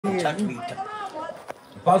touch me.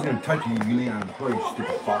 If I was gonna touch you, you lean on the floor, you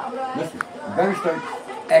stupid fuck. Listen, you better start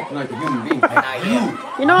acting like a human being.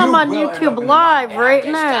 You know I'm on YouTube Live right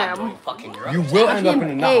now. You will end up in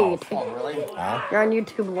the now. Oh, really? Huh? You're on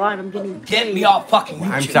YouTube Live. I'm getting paid. Get me off fucking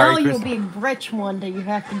YouTube. I'm sorry, Now you'll Chris. be rich one day. You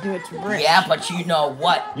have to do it to rich. Yeah, but you know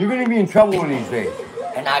what? You're gonna be in trouble one of these days.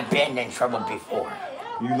 And I've been in trouble before.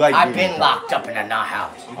 You like I've being been in locked up in a nut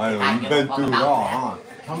house. I know, you've give been a fuck through it about all, that. huh?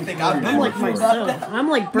 I think I've I'm been like through myself. I'm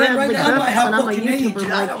like Man, Bradley right now I Jefferson. have I'm a fucking AIDS.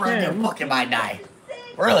 YouTuber I like don't right there him. fucking might die.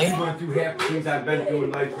 Really? You went through half the things I've been through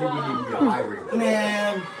in life, you wouldn't even be alive.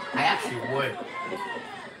 Man, I actually would.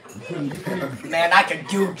 Man, I could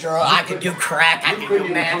do drugs, I could do crack, I could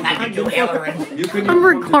do meth, I could do heroin. I'm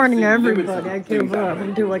recording everybody. I give up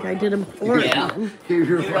and do like I did in Portland. Yeah.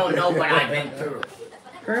 You don't know what I've been through.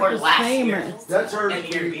 Kurt is famous. That's her. And the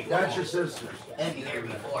year before. That's your sister. And the year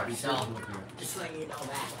before, so just letting you know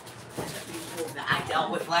that. That I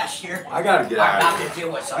dealt with last year. I gotta get I'm out about of to here.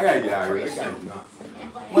 deal with I something. gotta get out of here. This guy's nuts.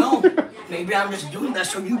 Well, maybe I'm just doing that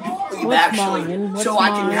so you do leave What's actually. mine? What's So I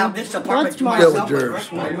can mine? have this apartment What's to mine? myself. Yeah, with with yours.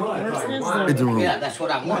 I know that's what I Where's want. this It's a room. Yeah, that's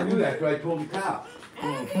what I I want. do that, so I told the cop.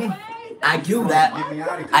 I do that.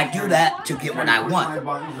 I do that to get what I want.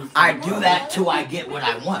 I do that till I get what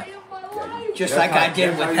I want. Just like I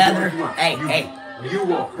did with Heather. Hey. You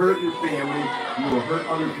will hurt your family. You will hurt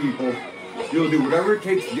other people. You'll do whatever it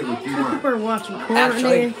takes to get what you want. People are watching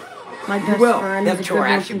Actually, Courtney. My best will. friend. Them He's a two good are one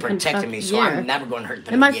actually from protecting Kentucky. me, so Yeah. I'm never going to hurt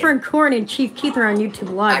them And my again. friend Courtney and Chief Keith are on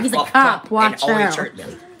YouTube Live. He's a fucked cop. up Watch and always out. hurt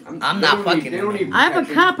them. I'm not fucking them. I have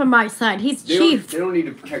a cop on my side. He's They Chief. don't need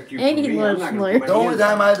to protect you And from he me. I'm lives not gonna there. put The my only hands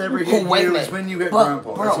time on I've ever hit Wait a you minute. is when you hit But,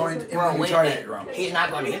 Grandpa. bro, That's the only bro, when you wait a try to hit minute. Grandpa. He's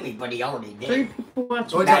not going to hit me, but he already Three did. people watching.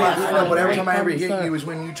 The only time That's I know, but every Right time I ever thumbs hit up. you is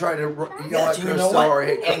when you try to yell Yes, at you know Crystal what? or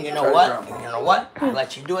hit And you know try to what? Grandpa. And you know what? I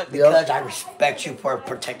let you do it because I respect you for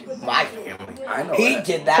protecting my family. I know He that.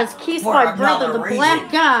 did that Because Keith's for my brother, another the reason.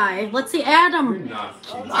 black guy. Let's see, Adam.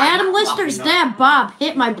 Adam Lister's dad, Bob,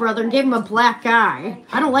 hit my brother and gave him a black eye.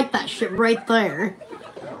 I don't like that shit right there.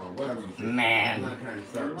 Man.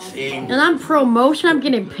 See? And I'm promotion. I'm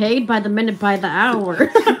getting paid by the minute, by the hour.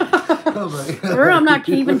 Or I'm not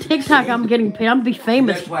even TikTok. I'm getting paid. I'm gonna be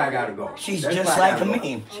famous. That's why I gotta go. She's That's just why I like gotta go.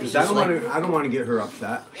 me. She's 'Cause I just don't like want to. I don't want to get her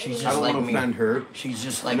upset. She's I just don't like want to me. offend her. She's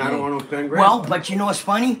just like And I me. don't want to offend Well, Grandpa. but you know what's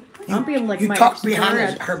funny? I'm being like You my talked behind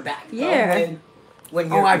ex-dad. her back. though, Yeah.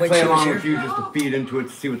 When Oh, I when play she was along here. with you just to feed into it to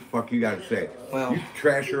see what the fuck you gotta say. Well. You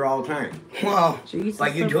trash her all the time. Well, Jesus,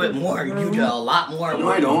 but you do it more. You do a lot more. No,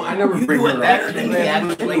 I don't. I never You bring do her it better up. than me, In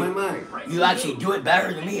actually. my mind. You actually do it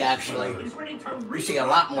better than me, actually. You see a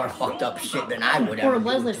lot more fucked up shit than I would Poor ever do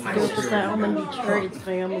Leslie to my goes to sister. that home in Detroit. It's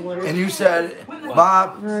family. And you said,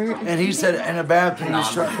 Bob, Right. and he said in the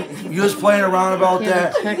bathroom, you was playing around about Yeah,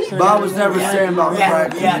 that. text her. Bob was never saying about Yeah,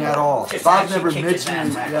 crack yeah. at all. Just Bob actually never kicked his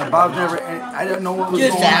mentioned. ass. Yeah, Bob never. I didn't know what was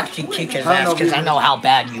Just going on. actually kick his I don't ass know because if I you- know how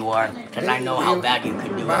bad you are. Because I know how bad you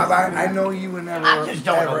could do Bob, it. I know you would never. I just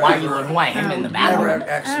don't know ever, why you ever- would want him in the Never bathroom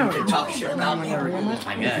actually. to talk shit about me. I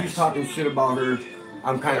If he's guess. talking shit about her,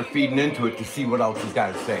 I'm kind of feeding into it to see what else he's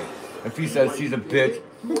got to say. If he says she's a bitch,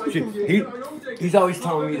 he's always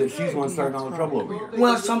telling me that she's the one starting all the trouble over here.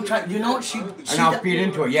 Well, sometimes, you know what? She And I'll feed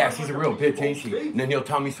into it. Yeah, she's a real bitch, ain't she? And then he'll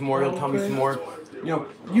tell me some more. He'll tell me some more. You know,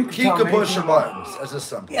 you can Keep tell the me push your anything. buttons. That's just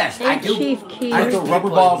simple. Yes, I Hey, do. Chief Keith. I throw rubber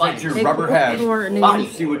balls at your Hey, rubber head. Courtney. Funny.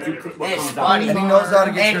 See what It's comes funny. out. And he knows how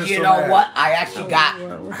to get And your you so know mad. what? I actually got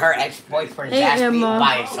her ex-boyfriend's Hey, ass beat Emma.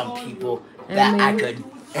 by some people that I could.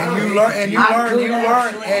 And you learn, and you I learn, do you that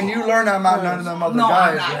learn, actually. and you learn I'm not none of them other No,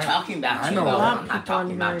 guys. I'm not man. talking about I you. know though. that. A lot I'm of not people on talking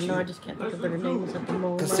here. about No, I you. just can't think of their names at the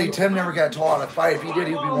moment. Cause see, Tim never got taught how to fight. If he did,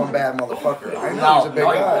 he'd be one bad motherfucker. I know No, he's a big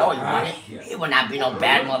no, guy. he would not be no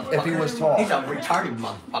bad motherfucker. If he was tall. He's a retarded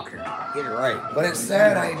motherfucker. Get it right. But it's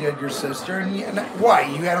sad how you did your sister. And why?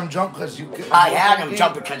 You had him jump because you could. I had him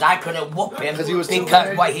jump because I couldn't whoop him 'Cause he was too because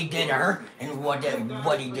big? what he did to her and what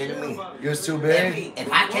he did to me. You was too If, big. if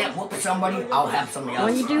I can't whoop somebody, I'll have somebody else.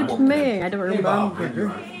 What you do to whoop me? I don't Hey, Bob, remember.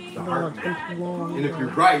 you're I don't know, it's been too long. And if you're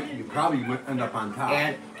right, you probably would end up on top.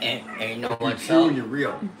 And you know You're what's true up? and you're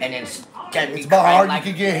real. And instead of me It's about how crying hard like,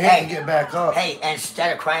 you could get hit and get back up. Hey,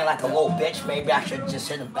 instead of crying like a little bitch, maybe I should just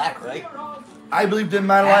hit him back, right? I believed in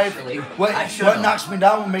my Actually, life. What I should've. knocks me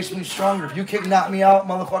down makes me stronger. If you kick knock me out,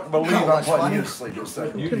 motherfucker, believe I'm that's putting funny. you to sleep. Just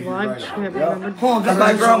like To live shit, remember? Cause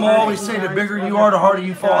my grandma always say, the bigger you are, the harder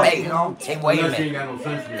you fall. Hey, You know. hey, wait a Unless you ain't minute. got no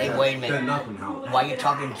sense in your Hey, head, wait a minute. then nothing helps. Why you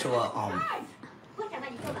talking to a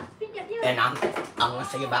And I'm gonna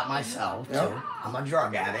say about myself too. Yep. I'm a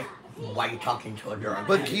drug addict. Why you talking to a drug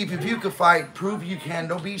But addict? Keith, if you could fight, prove you can.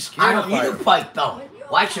 Don't be scared. I to don't need to fight. fight though.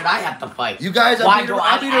 Why should I have to fight? You guys, Why I do I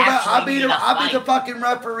actually need to beat the fight? fucking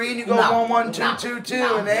referee, and you go No, 1-1, 2-2,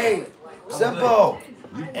 no, and hey, simple.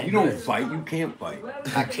 You don't fight. You can't fight.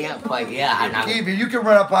 I can't fight, yeah. And Keith, you can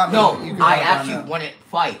run up on me. no, You can I run up on actually me. wouldn't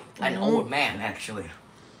fight an old man, actually.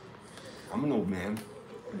 I'm an old man.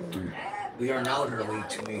 You're an elderly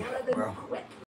to me, bro.